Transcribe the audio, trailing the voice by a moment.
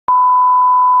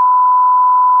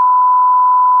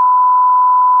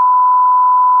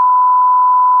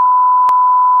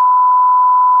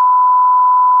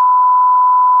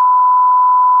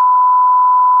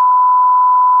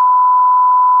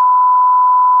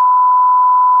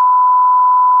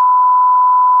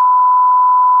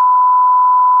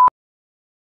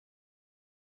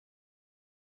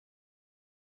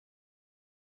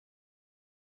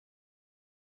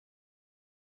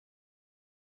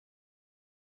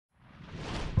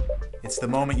It's the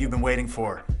moment you've been waiting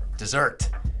for. Dessert.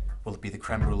 Will it be the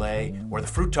creme brulee, or the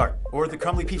fruit tart, or the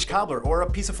crumbly peach cobbler, or a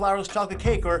piece of flourless chocolate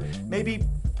cake, or maybe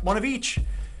one of each?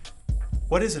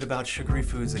 What is it about sugary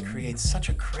foods that creates such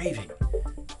a craving?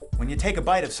 When you take a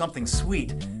bite of something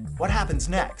sweet, what happens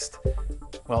next?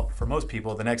 Well, for most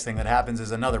people, the next thing that happens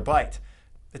is another bite.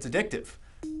 It's addictive.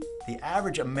 The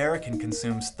average American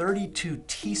consumes 32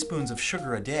 teaspoons of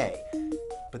sugar a day.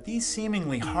 But these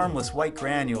seemingly harmless white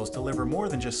granules deliver more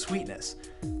than just sweetness.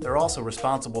 They're also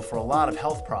responsible for a lot of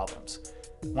health problems.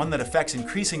 One that affects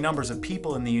increasing numbers of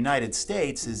people in the United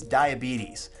States is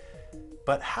diabetes.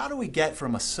 But how do we get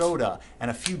from a soda and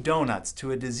a few donuts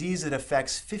to a disease that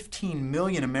affects 15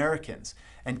 million Americans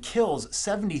and kills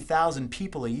 70,000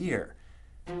 people a year?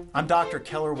 I'm Dr.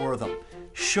 Keller Wortham,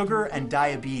 sugar and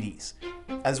diabetes,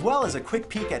 as well as a quick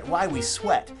peek at why we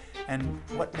sweat and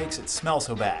what makes it smell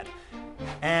so bad,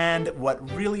 and what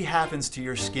really happens to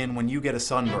your skin when you get a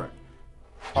sunburn.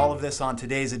 All of this on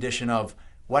today's edition of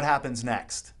What Happens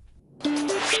Next?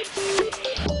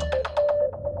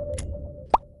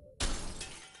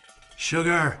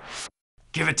 Sugar,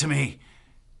 give it to me.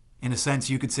 In a sense,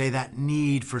 you could say that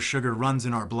need for sugar runs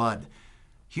in our blood.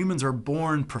 Humans are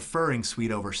born preferring sweet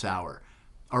over sour.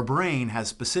 Our brain has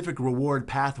specific reward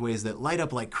pathways that light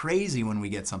up like crazy when we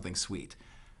get something sweet.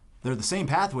 They're the same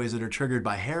pathways that are triggered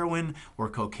by heroin or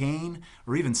cocaine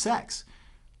or even sex.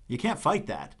 You can't fight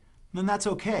that, and that's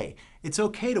okay. It's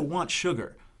okay to want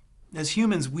sugar. As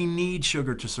humans, we need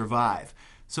sugar to survive,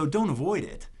 so don't avoid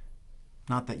it.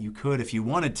 Not that you could if you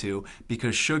wanted to,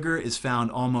 because sugar is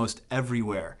found almost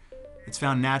everywhere. It's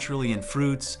found naturally in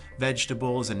fruits,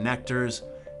 vegetables, and nectars,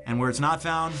 and where it's not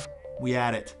found, we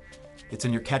add it. It's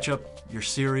in your ketchup, your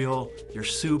cereal, your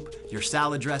soup, your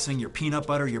salad dressing, your peanut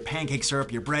butter, your pancake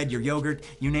syrup, your bread, your yogurt,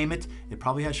 you name it, it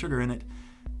probably has sugar in it.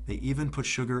 They even put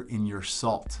sugar in your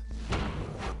salt.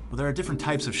 Well, there are different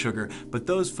types of sugar, but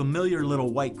those familiar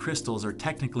little white crystals are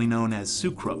technically known as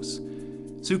sucrose.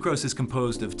 Sucrose is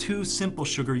composed of two simple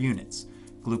sugar units,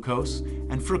 glucose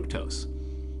and fructose.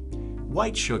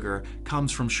 White sugar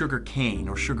comes from sugar cane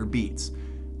or sugar beets.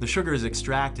 The sugar is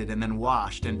extracted and then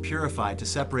washed and purified to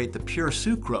separate the pure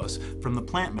sucrose from the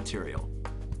plant material.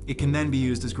 It can then be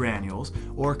used as granules,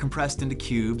 or compressed into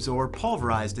cubes, or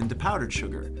pulverized into powdered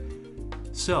sugar.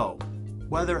 So,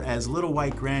 whether as little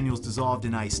white granules dissolved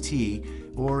in iced tea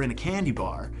or in a candy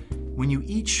bar, when you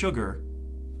eat sugar,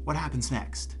 what happens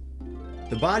next?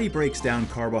 The body breaks down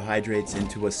carbohydrates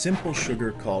into a simple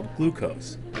sugar called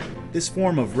glucose. This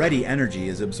form of ready energy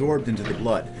is absorbed into the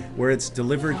blood, where it's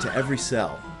delivered to every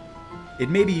cell. It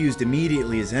may be used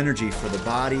immediately as energy for the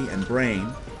body and brain,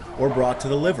 or brought to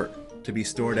the liver to be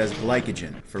stored as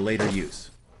glycogen for later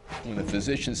use. When the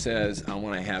physician says, I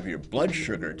want to have your blood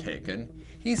sugar taken,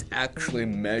 he's actually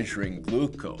measuring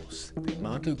glucose, the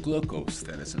amount of glucose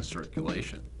that is in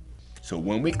circulation. So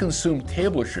when we consume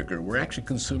table sugar, we're actually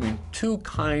consuming two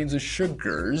kinds of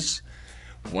sugars,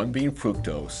 one being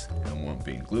fructose and one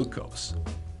being glucose.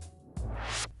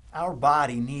 Our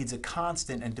body needs a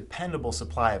constant and dependable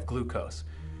supply of glucose,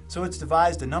 so it's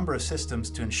devised a number of systems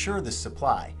to ensure this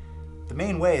supply. The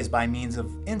main way is by means of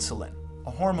insulin,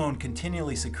 a hormone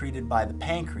continually secreted by the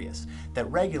pancreas that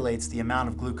regulates the amount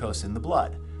of glucose in the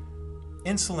blood.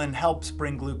 Insulin helps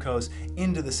bring glucose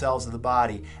into the cells of the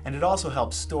body, and it also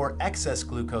helps store excess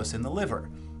glucose in the liver.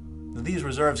 These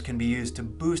reserves can be used to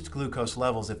boost glucose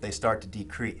levels if they start to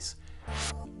decrease.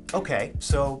 Okay,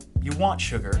 so you want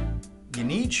sugar, you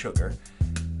need sugar,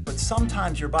 but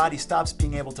sometimes your body stops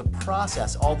being able to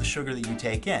process all the sugar that you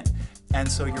take in, and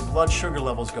so your blood sugar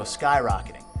levels go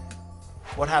skyrocketing.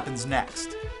 What happens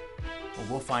next? Well,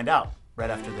 we'll find out right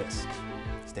after this.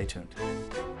 Stay tuned.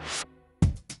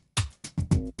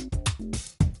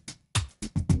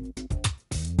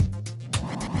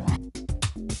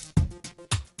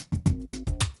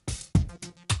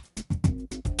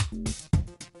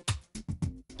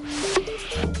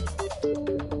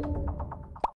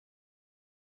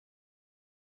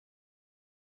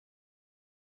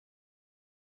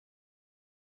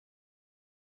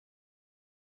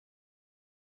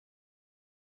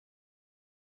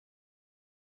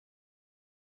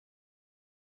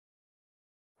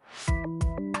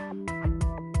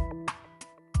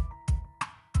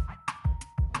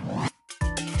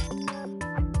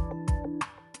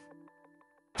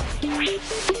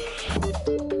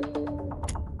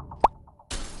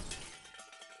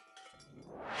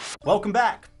 Welcome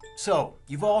back. So,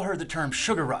 you've all heard the term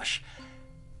sugar rush.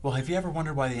 Well, have you ever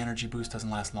wondered why the energy boost doesn't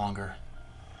last longer?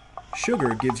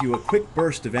 Sugar gives you a quick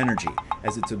burst of energy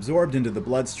as it's absorbed into the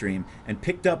bloodstream and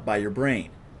picked up by your brain.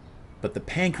 But the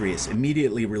pancreas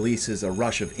immediately releases a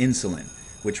rush of insulin,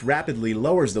 which rapidly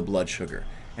lowers the blood sugar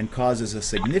and causes a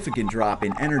significant drop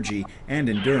in energy and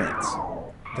endurance.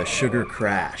 The sugar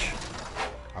crash.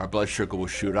 Our blood sugar will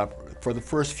shoot up for the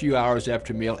first few hours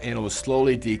after a meal, and it will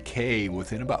slowly decay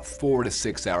within about 4 to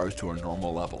 6 hours to a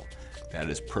normal level. That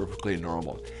is perfectly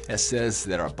normal. That says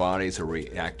that our bodies are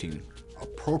reacting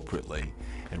appropriately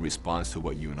in response to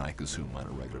what you and I consume on a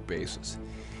regular basis.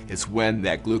 It's when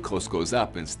that glucose goes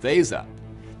up and stays up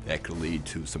that could lead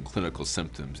to some clinical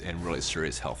symptoms and really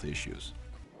serious health issues.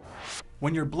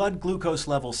 When your blood glucose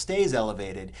level stays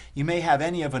elevated, you may have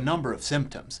any of a number of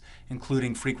symptoms,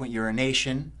 including frequent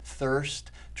urination,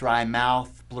 thirst, dry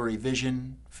mouth, blurry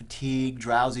vision, fatigue,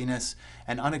 drowsiness,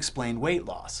 and unexplained weight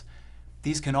loss.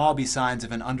 These can all be signs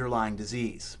of an underlying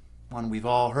disease, one we've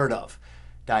all heard of,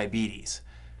 diabetes.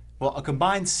 Well, a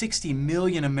combined 60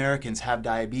 million Americans have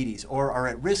diabetes or are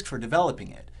at risk for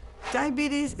developing it.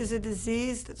 Diabetes is a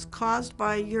disease that's caused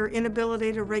by your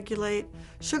inability to regulate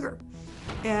sugar.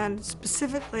 And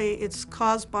specifically, it's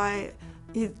caused by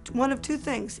one of two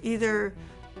things, either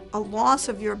a loss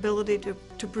of your ability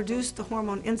to produce the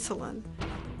hormone insulin,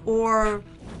 or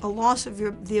a loss of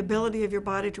the ability of your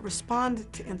body to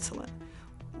respond to insulin.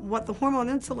 What the hormone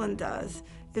insulin does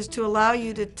is to allow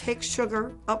you to take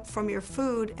sugar up from your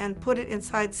food and put it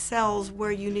inside cells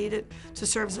where you need it to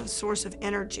serve as a source of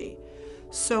energy.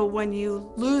 So when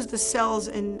you lose the cells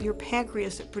in your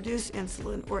pancreas that produce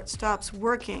insulin, or it stops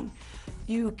working,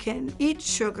 you can eat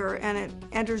sugar and it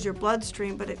enters your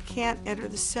bloodstream, but it can't enter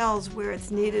the cells where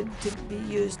it's needed to be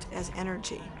used as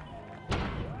energy.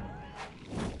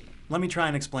 Let me try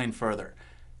and explain further.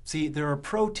 See, there are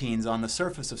proteins on the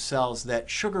surface of cells that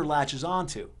sugar latches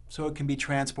onto, so it can be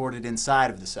transported inside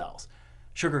of the cells.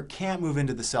 Sugar can't move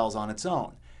into the cells on its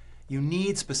own. You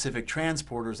need specific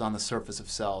transporters on the surface of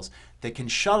cells that can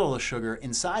shuttle the sugar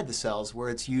inside the cells where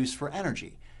it's used for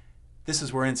energy. This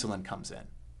is where insulin comes in.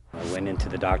 I went into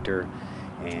the doctor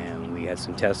and we had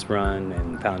some tests run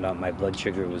and found out my blood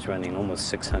sugar was running almost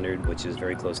 600, which is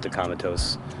very close to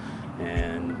comatose,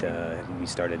 and we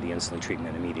started the insulin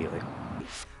treatment immediately.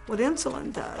 What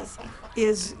insulin does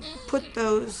is put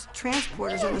those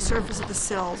transporters on the surface of the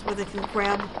cells where they can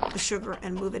grab the sugar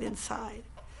and move it inside.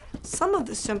 Some of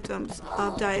the symptoms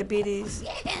of diabetes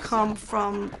come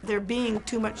from there being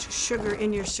too much sugar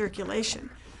in your circulation.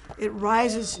 It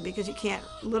rises because you can't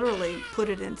literally put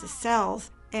it into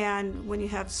cells, and when you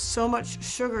have so much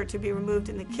sugar to be removed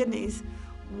in the kidneys,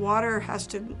 water has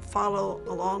to follow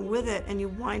along with it, and you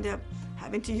wind up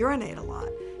having to urinate a lot.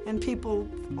 And people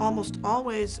almost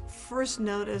always first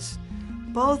notice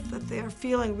both that they're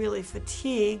feeling really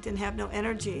fatigued and have no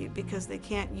energy because they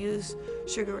can't use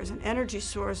sugar as an energy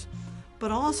source,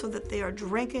 but also that they are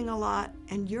drinking a lot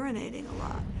and urinating a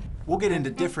lot. We'll get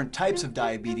into different types of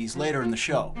diabetes later in the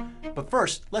show. But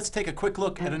first, let's take a quick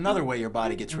look at another way your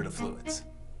body gets rid of fluids.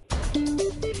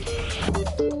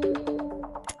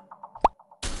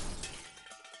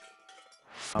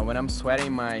 When I'm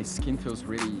sweating, my skin feels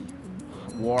really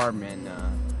warm and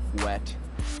wet.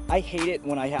 I hate it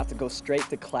when I have to go straight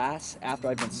to class after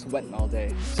I've been sweating all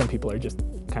day. Some people are just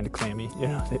kind of clammy, you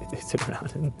know, they sit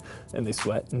around and they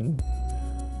sweat, and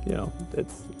you know,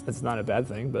 it's not a bad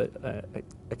thing, but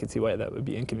I can see why that would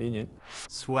be inconvenient.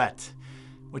 Sweat,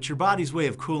 which your body's way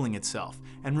of cooling itself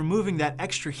and removing that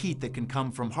extra heat that can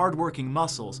come from hardworking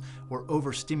muscles or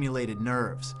overstimulated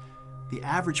nerves. The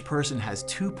average person has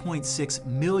 2.6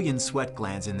 million sweat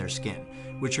glands in their skin,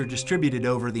 which are distributed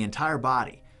over the entire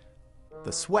body.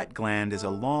 The sweat gland is a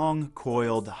long,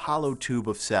 coiled, hollow tube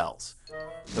of cells.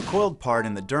 The coiled part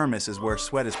in the dermis is where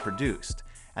sweat is produced,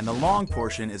 and the long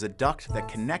portion is a duct that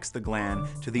connects the gland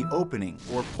to the opening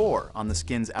or pore on the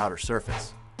skin's outer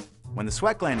surface. When the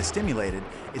sweat gland is stimulated,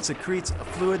 it secretes a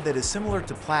fluid that is similar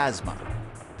to plasma.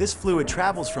 This fluid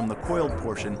travels from the coiled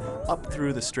portion up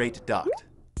through the straight duct.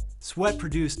 Sweat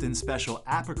produced in special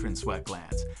apocrine sweat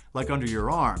glands, like under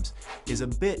your arms, is a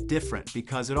bit different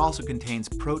because it also contains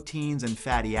proteins and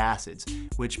fatty acids,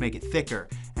 which make it thicker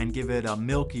and give it a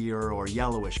milkier or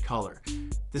yellowish color.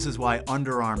 This is why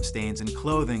underarm stains in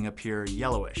clothing appear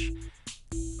yellowish.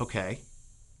 Okay,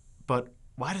 but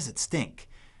why does it stink?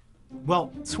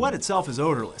 Well, sweat itself is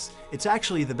odorless. It's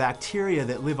actually the bacteria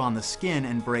that live on the skin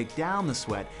and break down the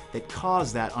sweat that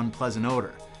cause that unpleasant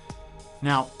odor.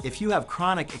 Now, if you have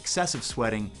chronic excessive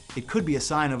sweating, it could be a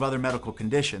sign of other medical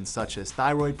conditions such as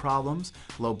thyroid problems,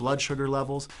 low blood sugar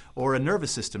levels, or a nervous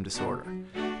system disorder.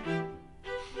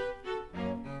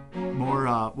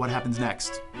 More what happens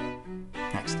next.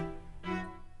 Next.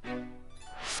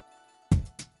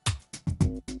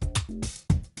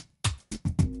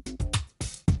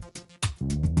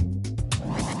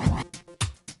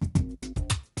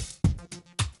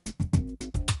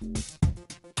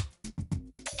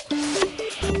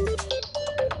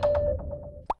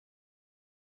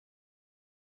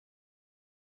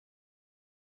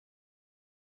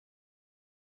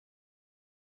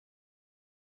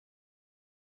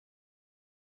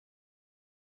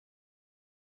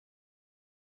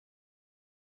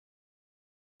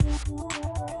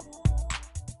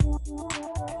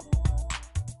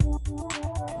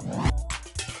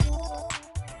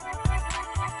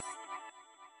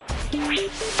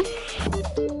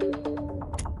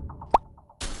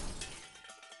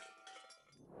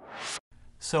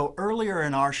 So earlier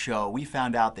in our show, we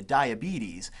found out that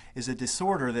diabetes is a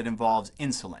disorder that involves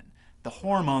insulin, the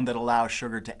hormone that allows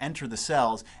sugar to enter the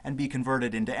cells and be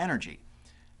converted into energy.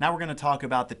 Now we're going to talk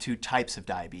about the two types of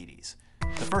diabetes.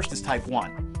 The first is type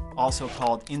 1, also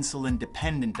called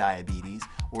insulin-dependent diabetes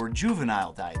or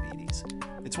juvenile diabetes.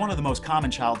 It's one of the most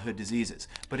common childhood diseases,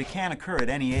 but it can occur at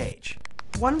any age.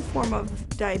 One form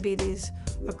of diabetes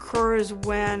occurs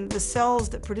when the cells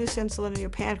that produce insulin in your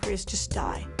pancreas just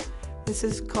die. This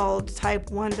is called type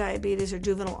 1 diabetes or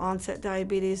juvenile onset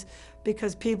diabetes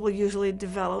because people usually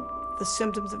develop the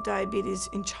symptoms of diabetes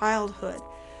in childhood.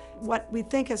 What we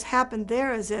think has happened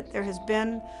there is that there has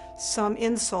been some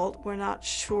insult, we're not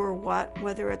sure what,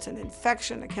 whether it's an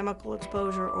infection, a chemical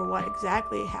exposure, or what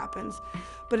exactly happens,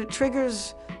 but it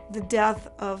triggers the death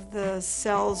of the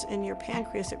cells in your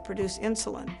pancreas that produce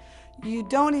insulin. You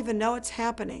don't even know it's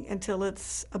happening until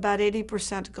it's about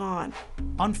 80% gone.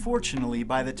 Unfortunately,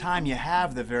 by the time you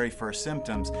have the very first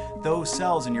symptoms, those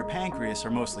cells in your pancreas are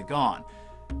mostly gone.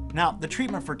 Now, the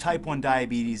treatment for type 1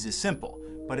 diabetes is simple,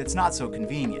 but it's not so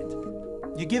convenient.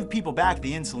 You give people back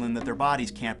the insulin that their bodies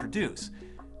can't produce.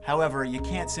 However, you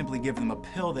can't simply give them a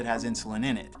pill that has insulin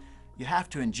in it. You have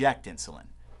to inject insulin.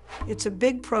 It's a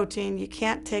big protein. You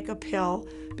can't take a pill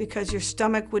because your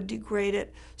stomach would degrade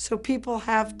it. So people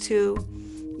have to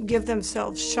give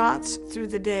themselves shots through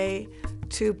the day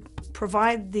to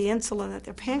provide the insulin that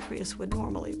their pancreas would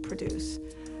normally produce.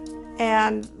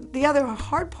 And the other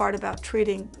hard part about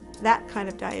treating that kind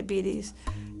of diabetes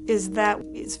is that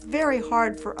it's very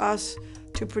hard for us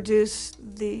to produce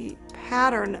the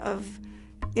pattern of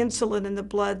insulin in the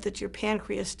blood that your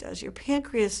pancreas does. Your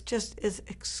pancreas just is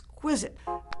exquisite.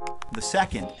 The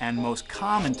second and most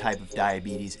common type of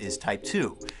diabetes is type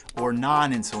 2, or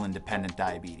non-insulin dependent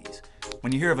diabetes.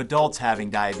 When you hear of adults having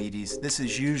diabetes, this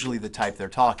is usually the type they're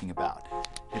talking about.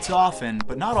 It's often,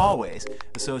 but not always,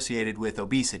 associated with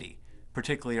obesity,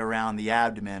 particularly around the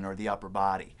abdomen or the upper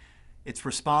body. It's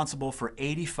responsible for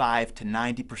 85 to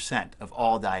 90% of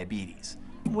all diabetes.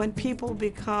 When people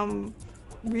become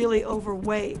really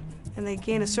overweight and they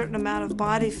gain a certain amount of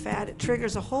body fat, it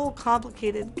triggers a whole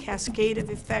complicated cascade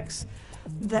of effects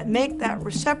that make that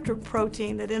receptor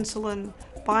protein that insulin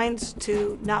binds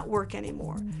to not work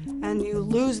anymore, and you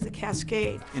lose the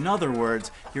cascade. In other words,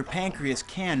 your pancreas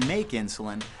can make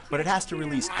insulin, but it has to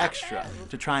release extra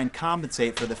to try and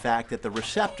compensate for the fact that the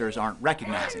receptors aren't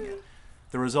recognizing it.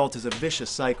 The result is a vicious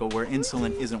cycle where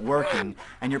insulin isn't working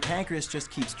and your pancreas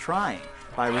just keeps trying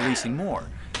by releasing more.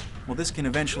 Well, this can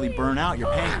eventually burn out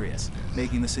your pancreas,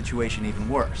 making the situation even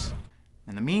worse.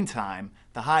 In the meantime,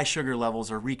 the high sugar levels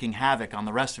are wreaking havoc on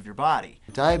the rest of your body.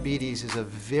 Diabetes is a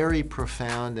very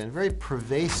profound and very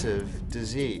pervasive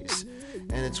disease,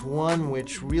 and it's one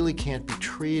which really can't be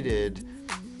treated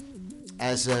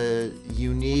as a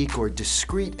unique or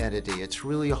discrete entity. It's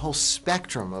really a whole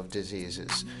spectrum of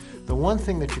diseases. The one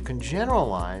thing that you can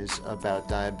generalize about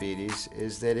diabetes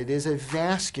is that it is a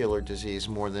vascular disease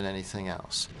more than anything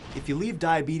else. If you leave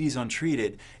diabetes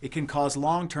untreated, it can cause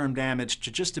long-term damage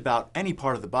to just about any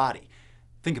part of the body.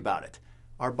 Think about it.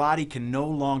 Our body can no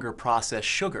longer process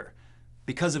sugar.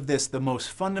 Because of this, the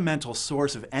most fundamental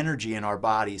source of energy in our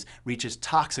bodies reaches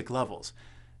toxic levels.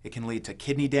 It can lead to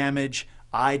kidney damage,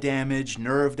 eye damage,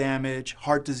 nerve damage,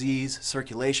 heart disease,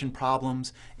 circulation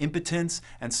problems, impotence,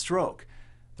 and stroke.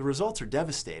 The results are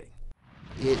devastating.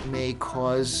 It may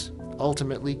cause,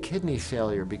 ultimately, kidney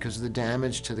failure because of the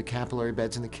damage to the capillary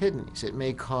beds in the kidneys. It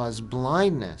may cause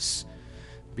blindness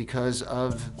because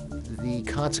of the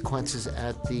consequences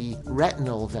at the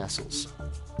retinal vessels.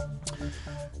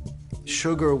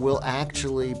 Sugar will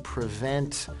actually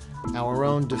prevent our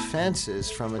own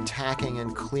defenses from attacking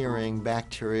and clearing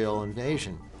bacterial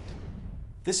invasion.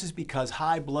 This is because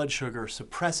high blood sugar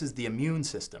suppresses the immune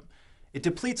system. It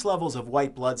depletes levels of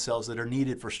white blood cells that are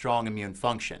needed for strong immune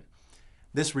function.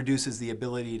 This reduces the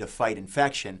ability to fight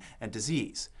infection and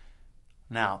disease.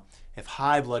 Now, if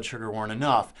high blood sugar weren't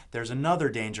enough, there's another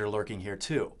danger lurking here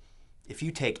too. If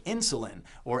you take insulin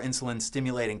or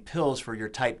insulin-stimulating pills for your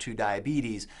type 2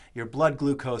 diabetes, your blood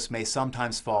glucose may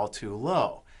sometimes fall too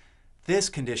low. This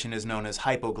condition is known as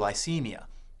hypoglycemia.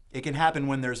 It can happen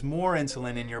when there's more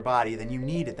insulin in your body than you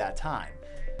need at that time.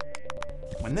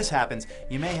 When this happens,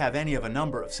 you may have any of a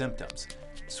number of symptoms: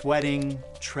 sweating,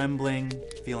 trembling,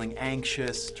 feeling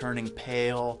anxious, turning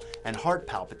pale, and heart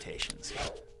palpitations.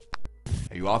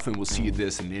 You often will see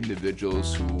this in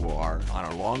individuals who are on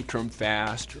a long-term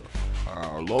fast or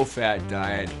a low-fat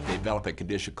diet. They develop a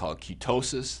condition called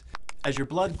ketosis. As your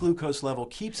blood glucose level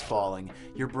keeps falling,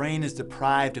 your brain is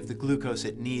deprived of the glucose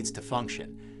it needs to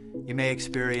function. You may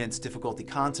experience difficulty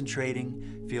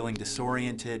concentrating, feeling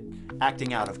disoriented,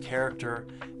 acting out of character,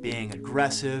 being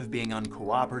aggressive, being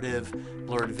uncooperative,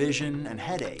 blurred vision, and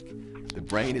headache. The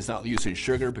brain is not using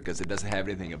sugar because it doesn't have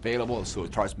anything available, so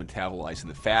it starts metabolizing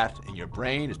the fat in your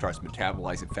brain. It starts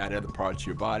metabolizing fat in other parts of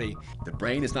your body. The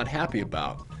brain is not happy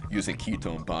about using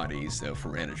ketone bodies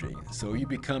for energy, so you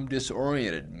become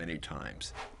disoriented many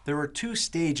times. There are 2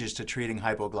 stages to treating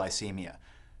hypoglycemia.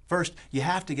 First, you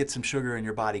have to get some sugar in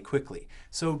your body quickly,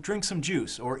 so drink some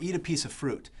juice or eat a piece of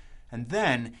fruit. And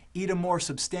then eat a more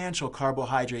substantial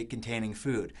carbohydrate-containing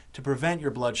food to prevent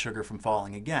your blood sugar from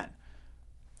falling again.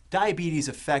 Diabetes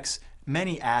affects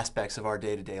many aspects of our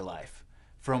day-to-day life,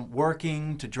 from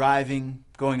working to driving,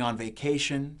 going on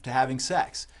vacation to having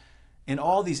sex. In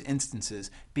all these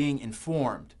instances, being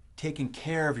informed, taking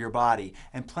care of your body,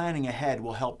 and planning ahead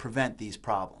will help prevent these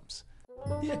problems.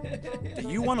 Do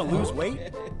you want to lose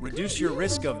weight? Reduce your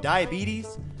risk of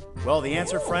diabetes? Well, the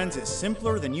answer, friends, is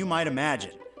simpler than you might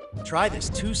imagine. Try this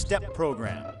 2-step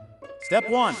program. Step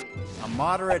 1, a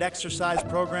moderate exercise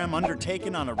program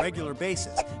undertaken on a regular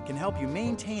basis can help you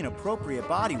maintain appropriate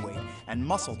body weight and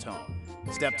muscle tone.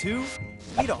 Step 2,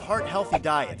 eat a heart-healthy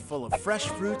diet full of fresh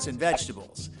fruits and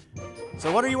vegetables.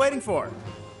 So what are you waiting for?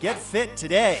 Get fit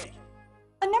today.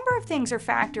 A number of things are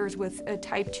factors with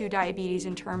type 2 diabetes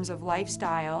in terms of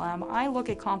lifestyle. I look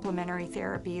at complementary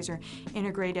therapies or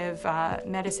integrative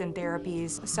medicine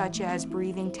therapies such as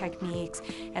breathing techniques,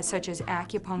 such as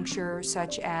acupuncture,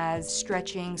 such as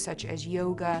stretching, such as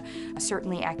yoga,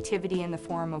 certainly activity in the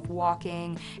form of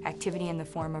walking, activity in the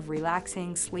form of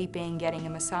relaxing, sleeping, getting a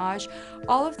massage.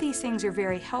 All of these things are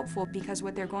very helpful because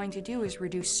what they're going to do is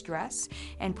reduce stress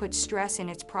and put stress in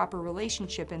its proper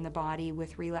relationship in the body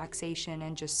with relaxation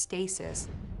and just stasis.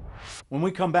 When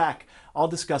we come back, I'll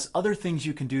discuss other things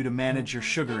you can do to manage your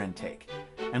sugar intake.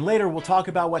 And later we'll talk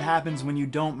about what happens when you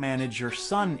don't manage your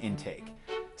sun intake.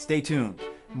 Stay tuned.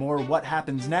 More What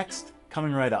Happens Next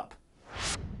coming right up.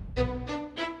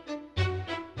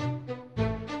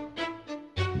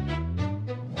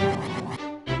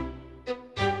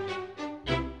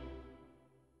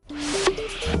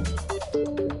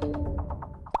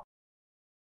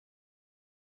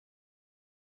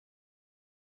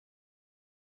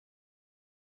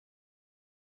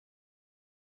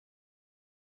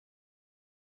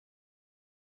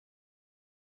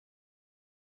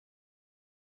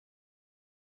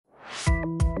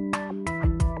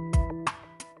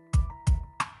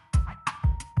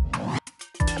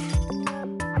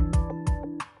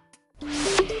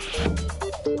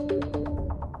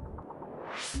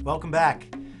 Welcome back.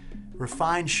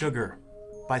 Refined sugar.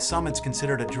 By some it's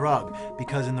considered a drug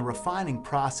because in the refining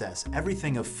process,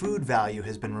 everything of food value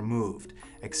has been removed,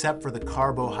 except for the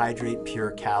carbohydrate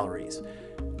pure calories.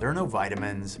 There are no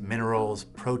vitamins, minerals,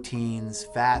 proteins,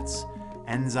 fats,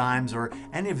 enzymes, or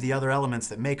any of the other elements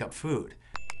that make up food.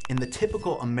 In the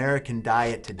typical American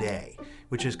diet today,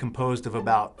 which is composed of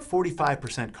about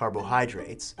 45%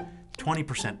 carbohydrates,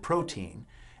 20% protein,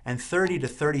 and 30 to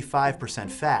 35%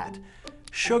 fat,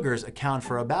 sugars account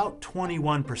for about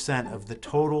 21% of the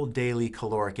total daily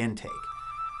caloric intake.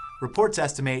 Reports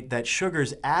estimate that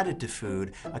sugars added to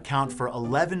food account for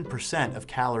 11% of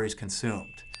calories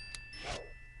consumed.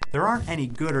 There aren't any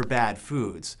good or bad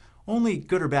foods, only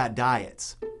good or bad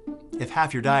diets. If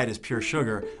half your diet is pure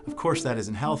sugar, of course that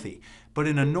isn't healthy. But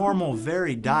in a normal,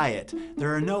 varied diet,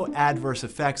 there are no adverse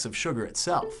effects of sugar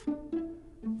itself.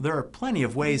 There are plenty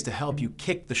of ways to help you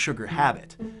kick the sugar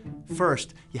habit.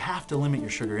 First, you have to limit your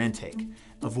sugar intake,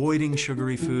 avoiding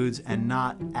sugary foods and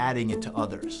not adding it to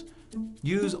others.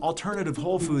 Use alternative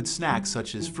whole food snacks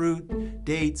such as fruit,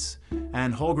 dates,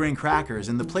 and whole grain crackers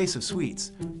in the place of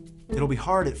sweets. It'll be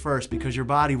hard at first because your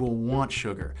body will want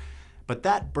sugar, but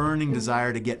that burning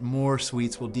desire to get more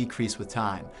sweets will decrease with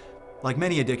time. Like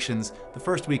many addictions, the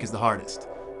first week is the hardest.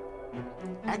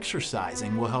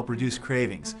 Exercising will help reduce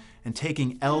cravings, and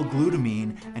taking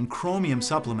L-glutamine and chromium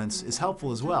supplements is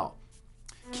helpful as well.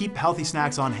 Keep healthy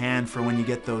snacks on hand for when you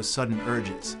get those sudden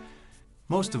urges.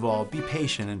 Most of all, be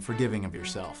patient and forgiving of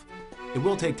yourself. It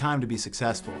will take time to be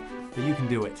successful, but you can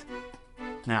do it.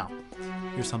 Now,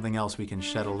 here's something else we can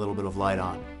shed a little bit of light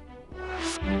on.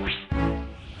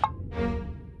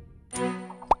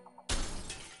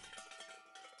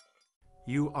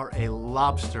 You are a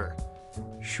lobster.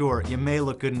 Sure, you may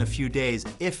look good in a few days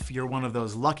if you're one of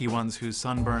those lucky ones whose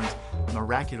sunburns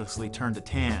miraculously turn to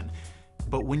tan.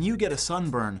 But when you get a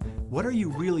sunburn, what are you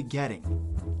really getting?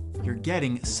 You're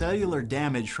getting cellular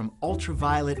damage from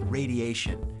ultraviolet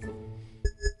radiation.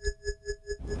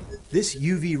 This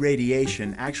UV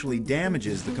radiation actually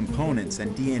damages the components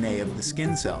and DNA of the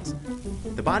skin cells.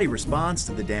 The body responds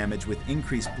to the damage with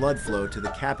increased blood flow to the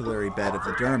capillary bed of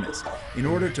the dermis in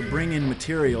order to bring in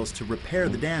materials to repair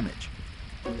the damage.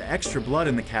 The extra blood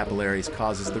in the capillaries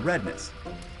causes the redness.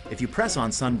 If you press on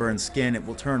sunburned skin, it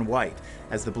will turn white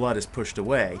as the blood is pushed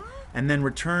away, and then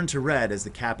return to red as the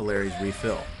capillaries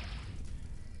refill.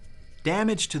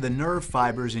 Damage to the nerve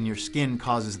fibers in your skin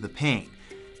causes the pain,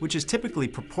 which is typically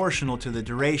proportional to the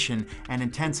duration and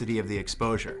intensity of the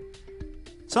exposure.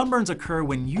 Sunburns occur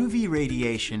when UV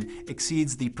radiation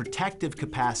exceeds the protective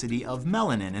capacity of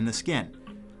melanin in the skin.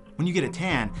 When you get a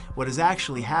tan, what is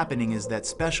actually happening is that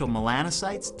special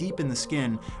melanocytes deep in the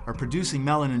skin are producing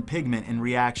melanin pigment in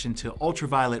reaction to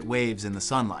ultraviolet waves in the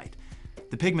sunlight.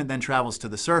 The pigment then travels to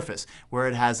the surface, where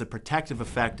it has a protective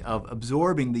effect of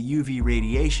absorbing the UV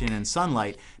radiation and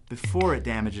sunlight before it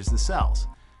damages the cells.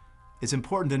 It's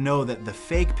important to know that the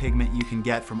fake pigment you can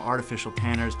get from artificial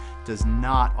tanners does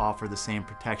not offer the same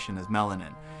protection as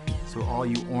melanin. So all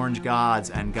you orange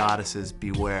gods and goddesses,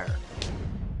 beware.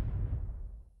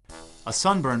 A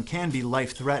sunburn can be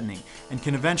life-threatening and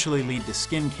can eventually lead to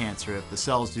skin cancer if the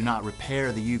cells do not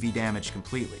repair the UV damage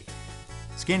completely.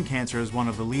 Skin cancer is one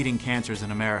of the leading cancers in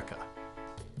America.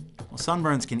 Well,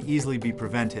 sunburns can easily be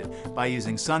prevented by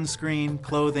using sunscreen,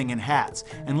 clothing, and hats,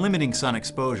 and limiting sun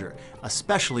exposure,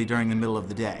 especially during the middle of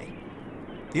the day.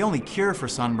 The only cure for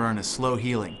sunburn is slow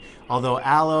healing, although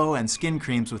aloe and skin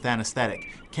creams with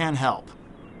anesthetic can help.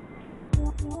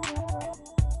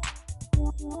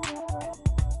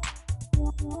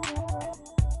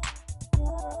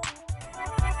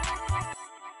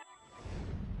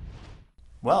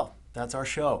 Well, that's our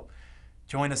show.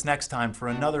 Join us next time for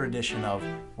another edition of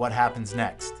What Happens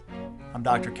Next. I'm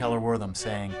Dr. Keller Wortham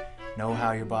saying, know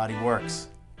how your body works.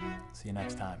 See you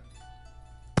next time.